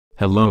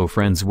Hello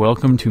friends,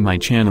 welcome to my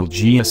channel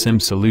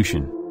GSM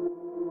Solution.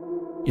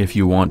 If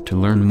you want to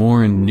learn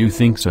more and new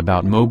things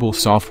about mobile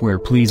software,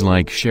 please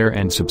like, share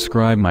and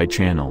subscribe my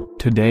channel.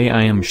 Today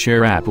I am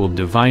share Apple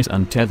device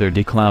untethered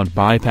iCloud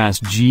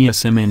bypass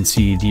GSM and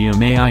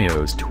CDMA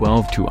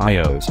iOS12 to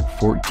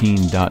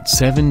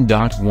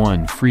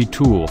iOS14.7.1 free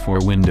tool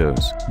for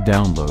Windows.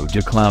 Download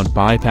iCloud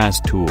bypass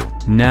tool.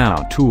 Now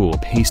tool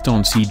paste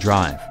on C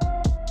drive.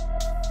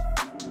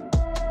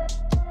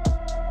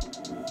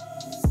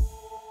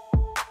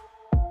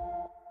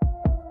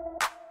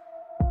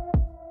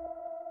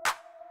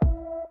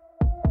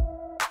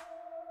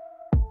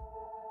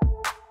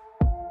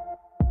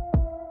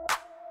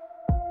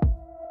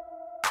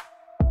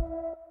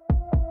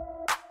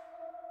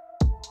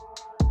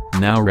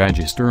 Now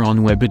register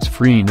on web, it's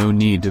free, no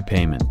need to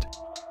payment.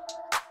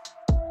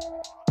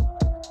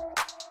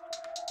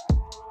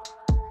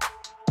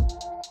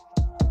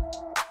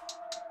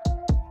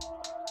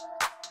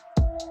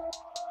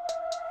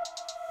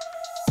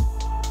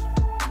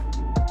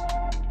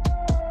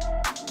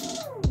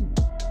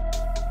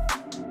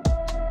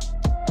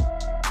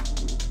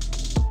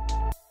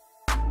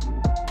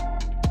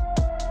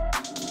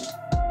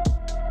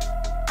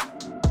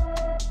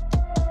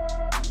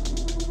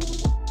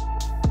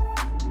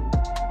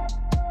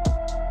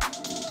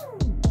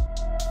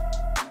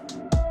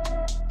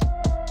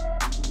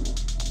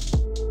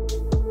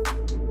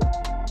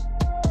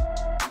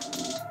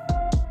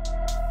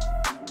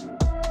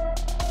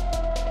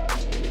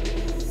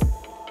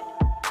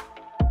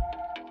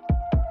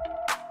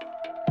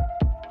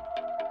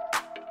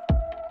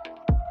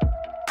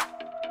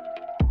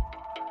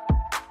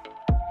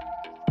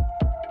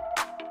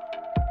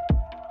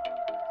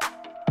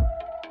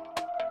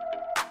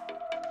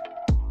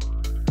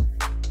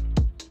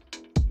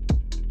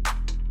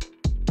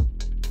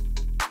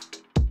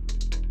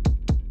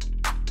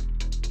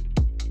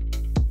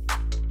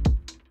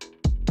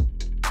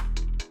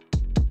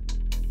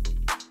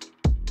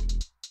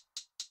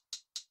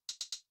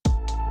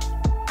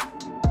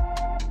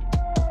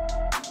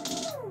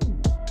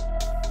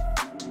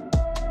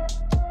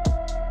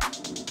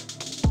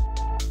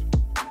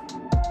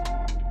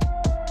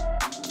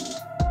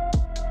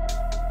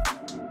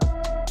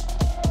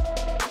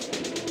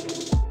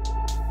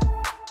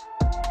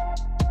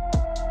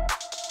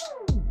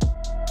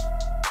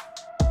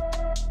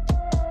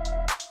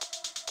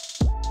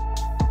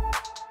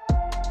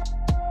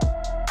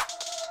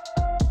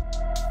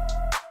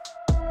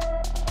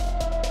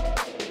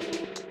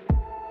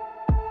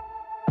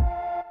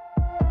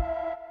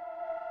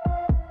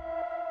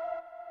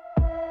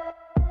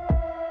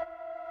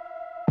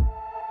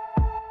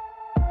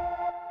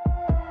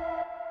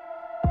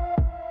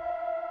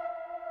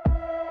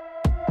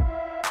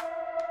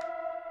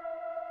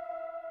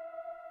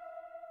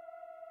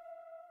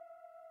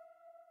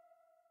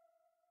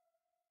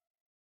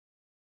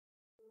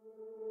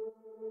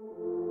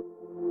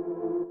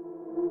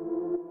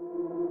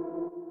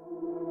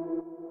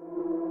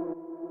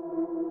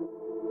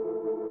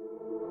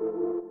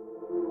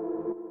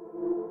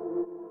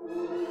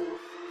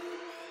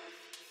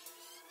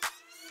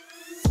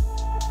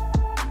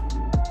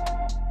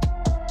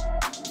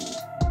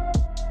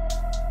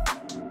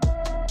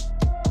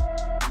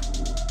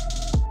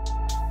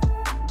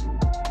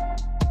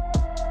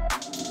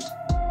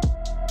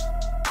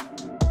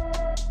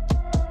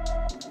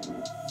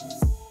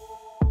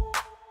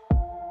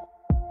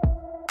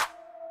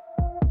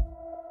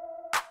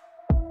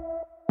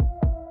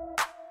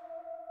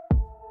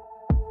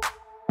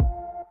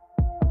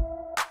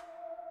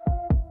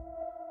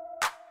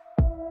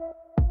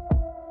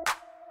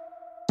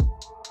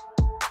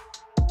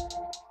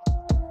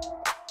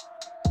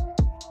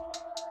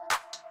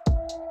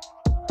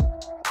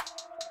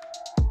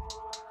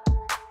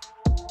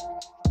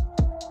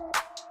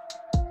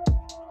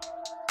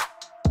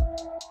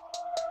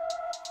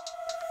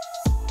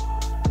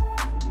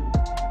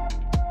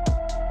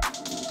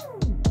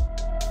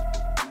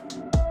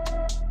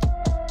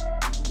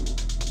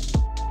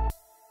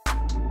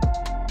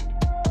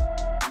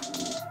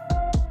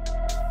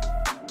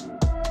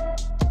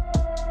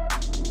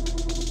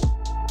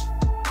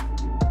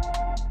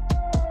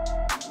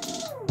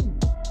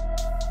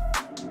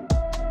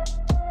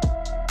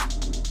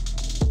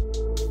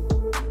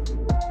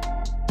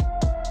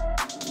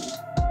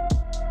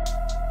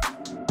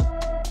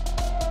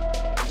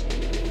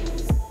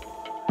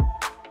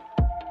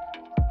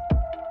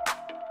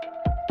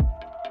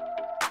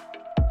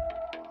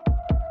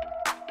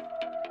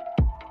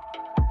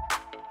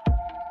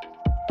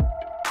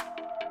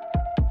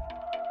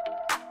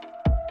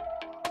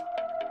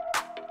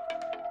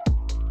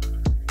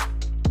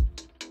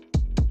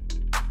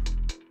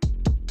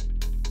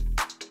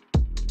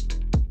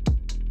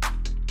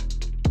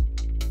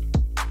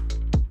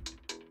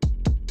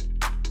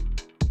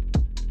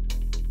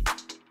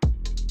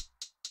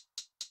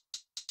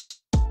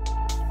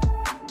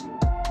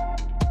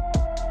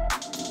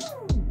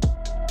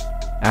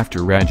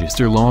 After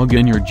register, log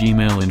in your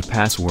Gmail and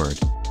password.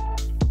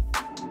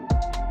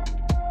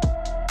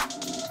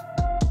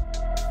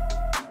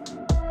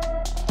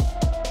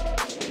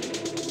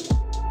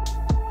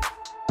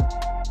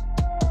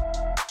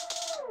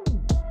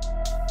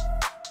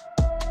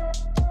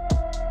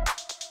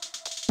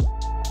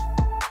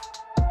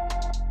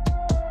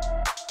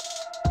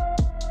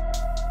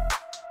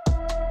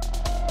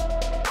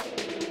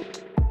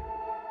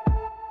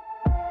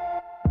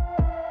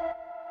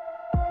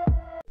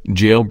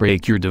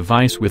 Jailbreak your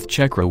device with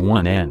Checkra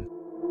 1N.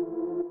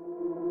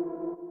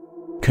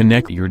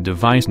 Connect your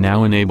device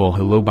now. Enable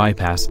Hello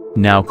Bypass.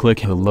 Now click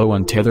Hello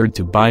Untethered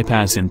to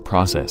bypass in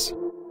process.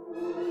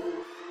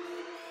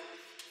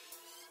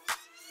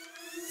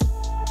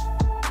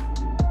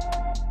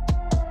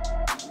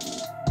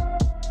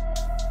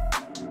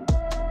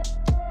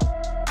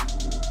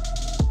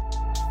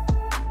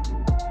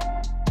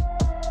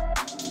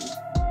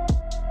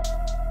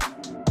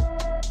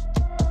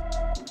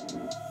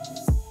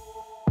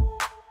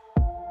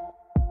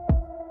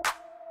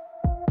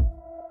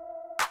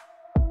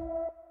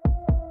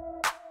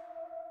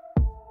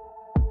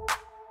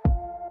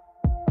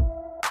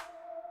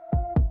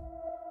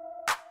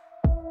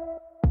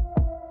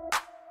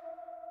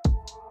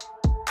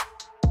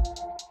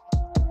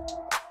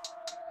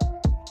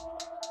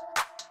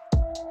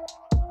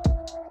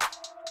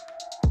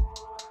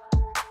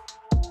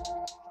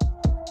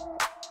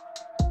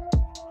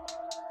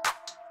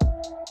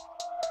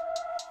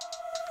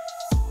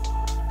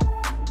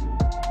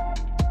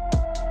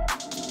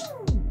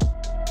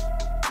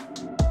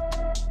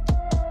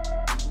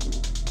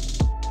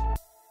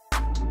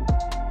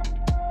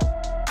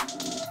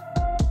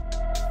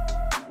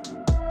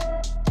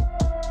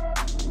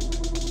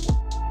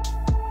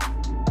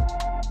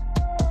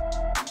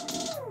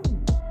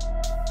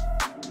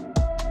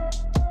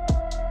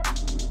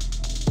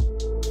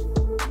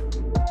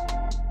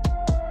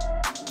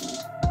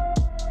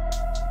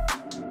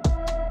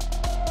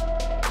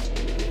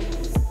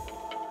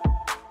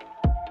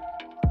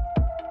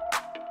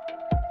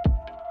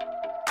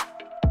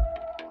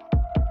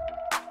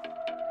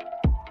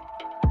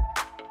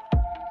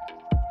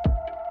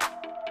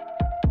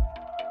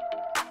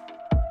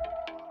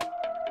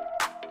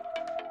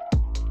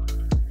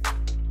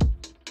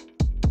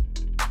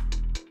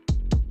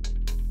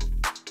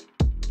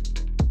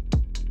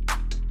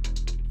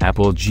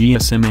 Apple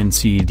GSM and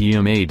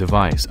CDMA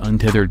device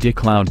untethered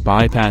iCloud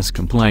bypass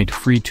compliant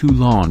free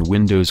tool on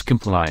Windows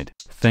compliant.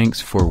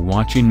 Thanks for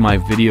watching my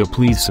video.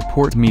 Please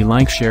support me,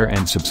 like, share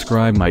and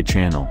subscribe my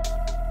channel.